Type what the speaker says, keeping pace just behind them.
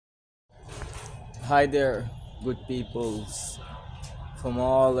Hi there, good peoples from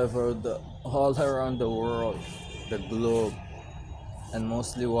all around the world, the globe, and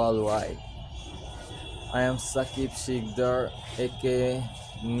mostly worldwide. I am Sakib Shikdar, aka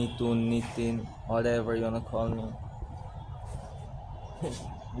Nitu Nitin, whatever you wanna call me.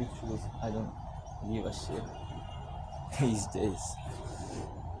 Which I don't give a shit these days.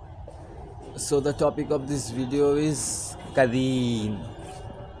 So the topic of this video is Qareen.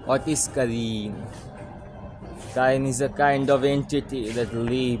 What is Qareen? Qareen is a kind of entity that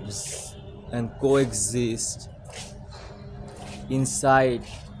lives and coexists inside,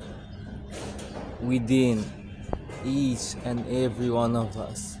 within each and every one of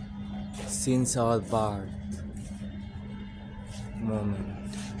us since our birth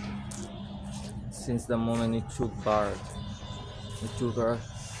moment. Since the moment we took birth, we took our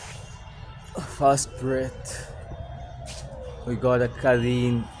first breath, we got a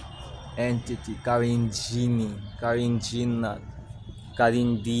Qareen entity, Qareen Djinn, Qareen Jinnat,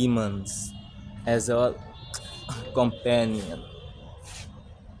 Qareen demons as our companion,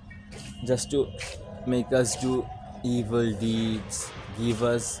 just to make us do evil deeds, give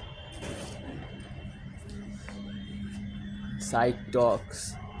us side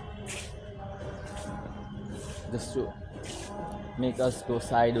talks, just to make us go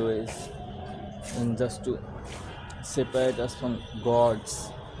sideways, and just to separate us from gods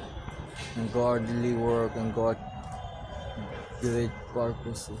and godly work and God great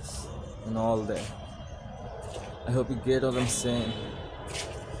purposes and all that. I hope you get what I'm saying.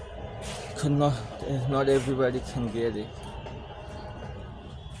 Not everybody can get it.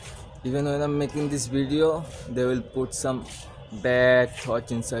 Even when I'm making this video, they will put some bad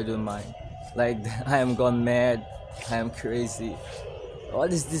thoughts inside your mind, like I am gone mad, I am crazy,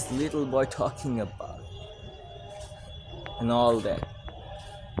 what is this little boy talking about, and all that.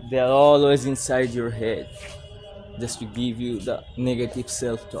 They are always inside your head just to give you the negative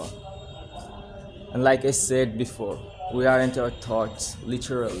self-talk. And like I said before, we aren't our thoughts,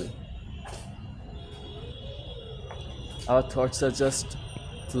 literally. Our thoughts are just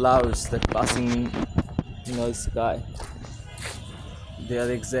clouds that passing in the sky. They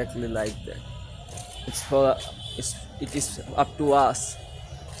are exactly like that. It is up to us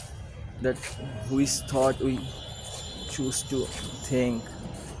that which thought we choose to think,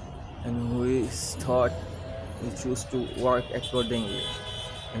 and which thought we choose to work accordingly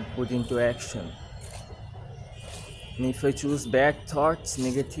and put into action. And if I choose bad thoughts,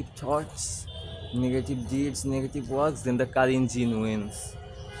 negative deeds, negative works, then the Qareen Djinn wins.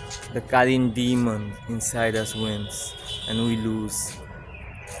 The Qareen demon inside us wins, and we lose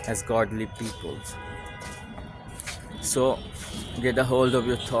as godly peoples. So get a hold of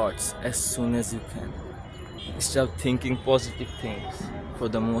your thoughts as soon as you can. Start thinking positive things for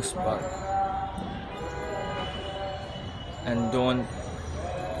the most part, and don't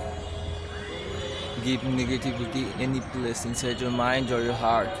give negativity any place inside your mind or your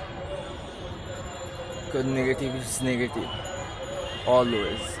heart, because negative is negative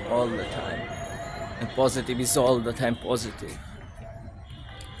always, all the time, and positive is all the time positive.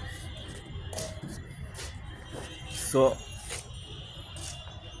 So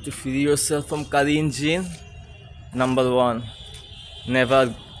to free yourself from Qareen Djinn, number one,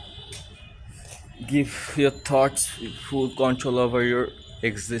 never give your thoughts full control over your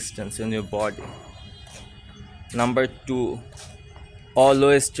existence and your body. Number two,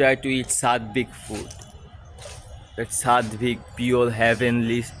 always try to eat sattvic food. That's sattvic, pure,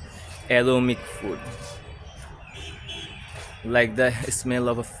 heavenly, aromatic food, like the smell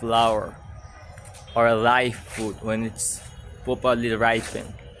of a flower or a ripe food when it's properly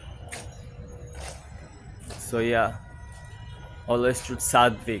ripened. So yeah, always choose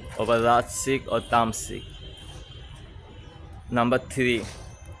sattvic over rajasic or tamasic. Number three,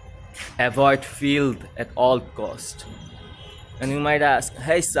 avoid filth at all cost. And you might ask,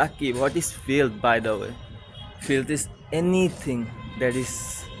 hey Sakib, what is filth, by the way? Filth is anything that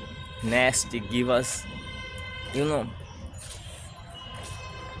is nasty, give us,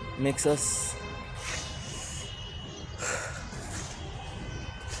 makes us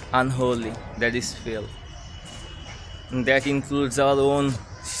unholy. That is filth. And that includes our own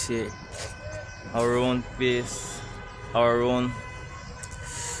shit, our own piss, our own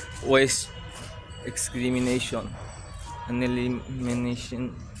waste, excretion and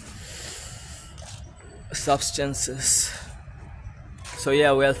elimination substances. So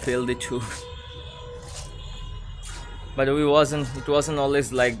yeah, we are filthy too. But it wasn't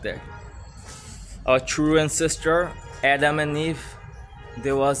always like that. Our true ancestor, Adam and Eve,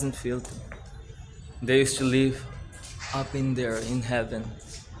 they wasn't filthy. They used to live up in there in heaven.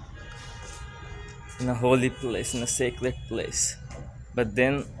 in a holy place, in a sacred place. But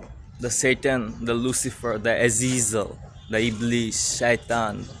then the Satan, the Lucifer, the Azazel, the Iblis,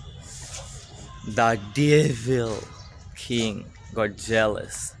 Shaitan, the devil king got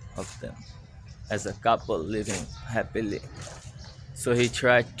jealous of them as a couple living happily. So he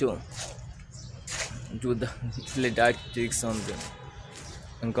tried to do the play dark tricks on them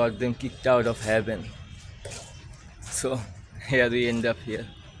and got them kicked out of heaven. So here we end up here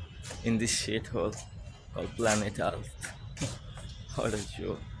in this shithole called planet Earth. What a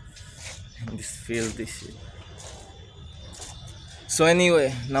joke. In this filthy shit. So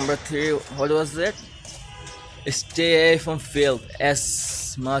anyway, number 3, what was that? Stay away from filth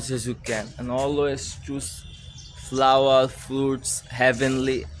as much as you can and always choose flower, fruits,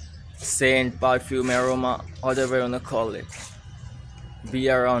 heavenly, scent, perfume, aroma, whatever you wanna call it. Be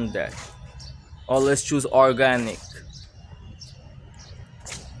around that. Always choose organic,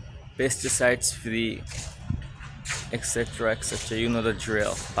 pesticides free, etc, etc. You know the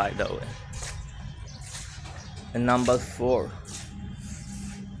drill, by the way. And number 4,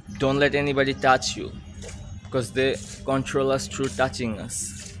 don't let anybody touch you, because they control us through touching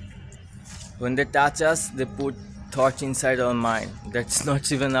us. When they touch us, they put thought inside our mind that's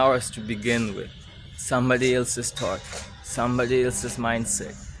not even ours to begin with. Somebody else's thought, somebody else's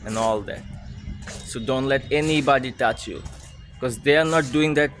mindset, and all that. So don't let anybody touch you, because they are not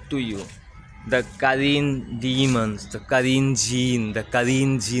doing that to you. The Qareen demons, the Qareen Djinn, the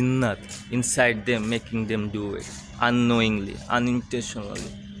Qareen Djinnat inside them, making them do it unknowingly, unintentionally,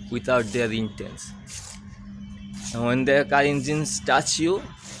 without their intents. And when the Qareen Djinns touch you,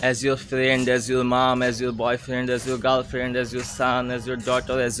 as your friend, as your mom, as your boyfriend, as your girlfriend, as your son, as your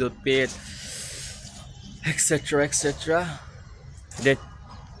daughter, as your pet, etc, etc, they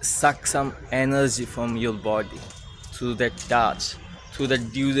suck some energy from your body through that touch, through the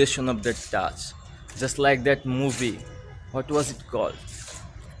duration of that touch. Just like that movie, what was it called?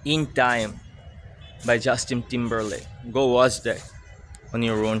 In Time by Justin Timberlake. Go watch that on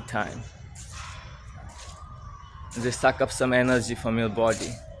your own time. They suck up some energy from your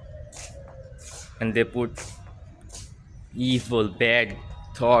body and they put evil, bad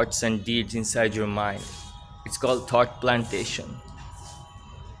thoughts and deeds inside your mind. It's called thought plantation.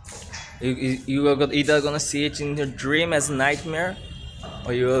 You are either gonna see it in your dream as a nightmare,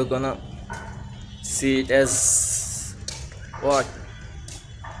 or you are gonna see it as what?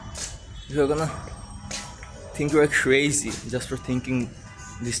 You're gonna think you're crazy just for thinking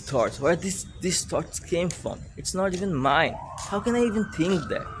these thoughts. Where these thoughts came from? It's not even mine. How can I even think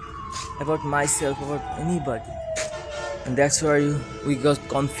that about myself, about anybody? And that's where we got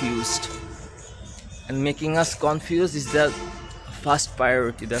confused. And making us confused is their first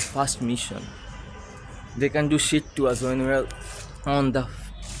priority, their first mission. They can do shit to us when we're on the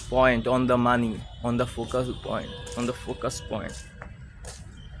point, on the money, on the focus point, on the focus point.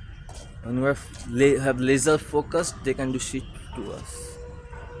 When we have laser focus, they can do shit to us.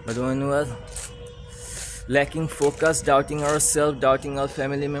 But when we're lacking focus, doubting ourselves, doubting our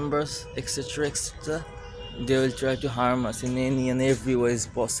family members, etc, etc, they will try to harm us in any and every way is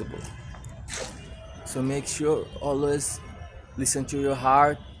possible. So make sure always listen to your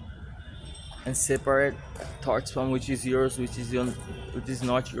heart and separate thoughts from which is yours, which is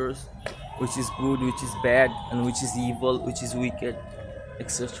not yours, which is good, which is bad, and which is evil, which is wicked,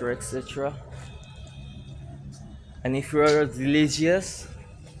 etc, etc. And if you are religious,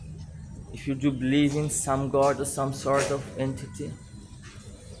 if you do believe in some god or some sort of entity,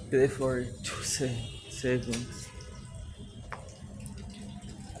 pray for it to savings.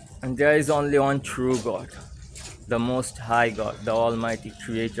 And there is only one true God, the Most High God, the Almighty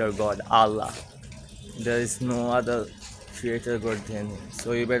Creator God, Allah. There is no other Creator God than Him.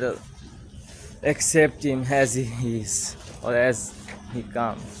 So you better accept Him as He is, or as He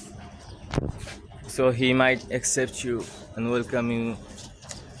comes. So He might accept you and welcome you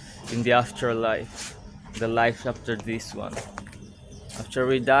in the afterlife, the life after this one. After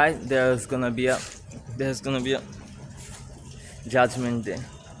we die, there's gonna be a judgment day,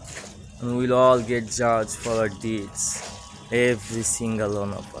 and we'll all get judged for our deeds. Every single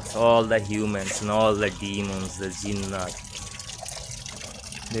one of us, all the humans and all the demons, the jinnat,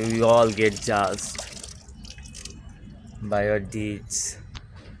 they will all get judged by our deeds.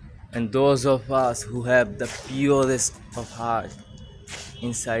 And those of us who have the purest of heart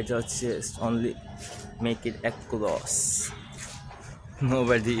inside our chest only make it across,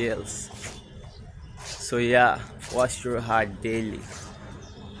 nobody else. So yeah, wash your heart daily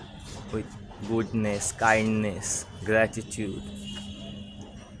with goodness, kindness, gratitude,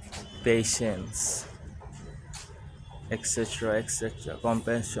 patience, etc, etc,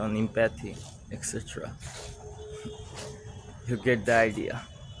 compassion, empathy, etc. You get the idea.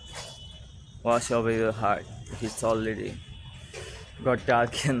 Wash over your heart if it's already got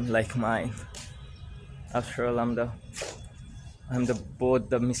darkened like mine. After all, I'm the both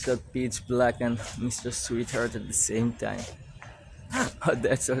the Mr. Peach Black and Mr. Sweetheart at the same time.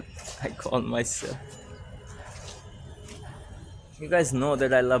 That's what I call myself. You guys know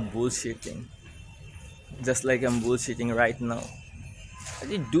that I love bullshitting, just like I'm bullshitting right now. But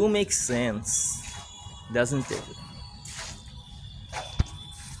it do make sense, doesn't it?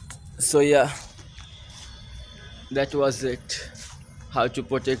 So yeah, that was it. How to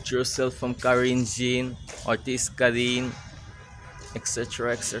protect yourself from Qareen Djinn, Otis Qareen,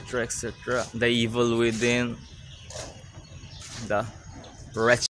 etc., etc., etc. The evil within, the wretched.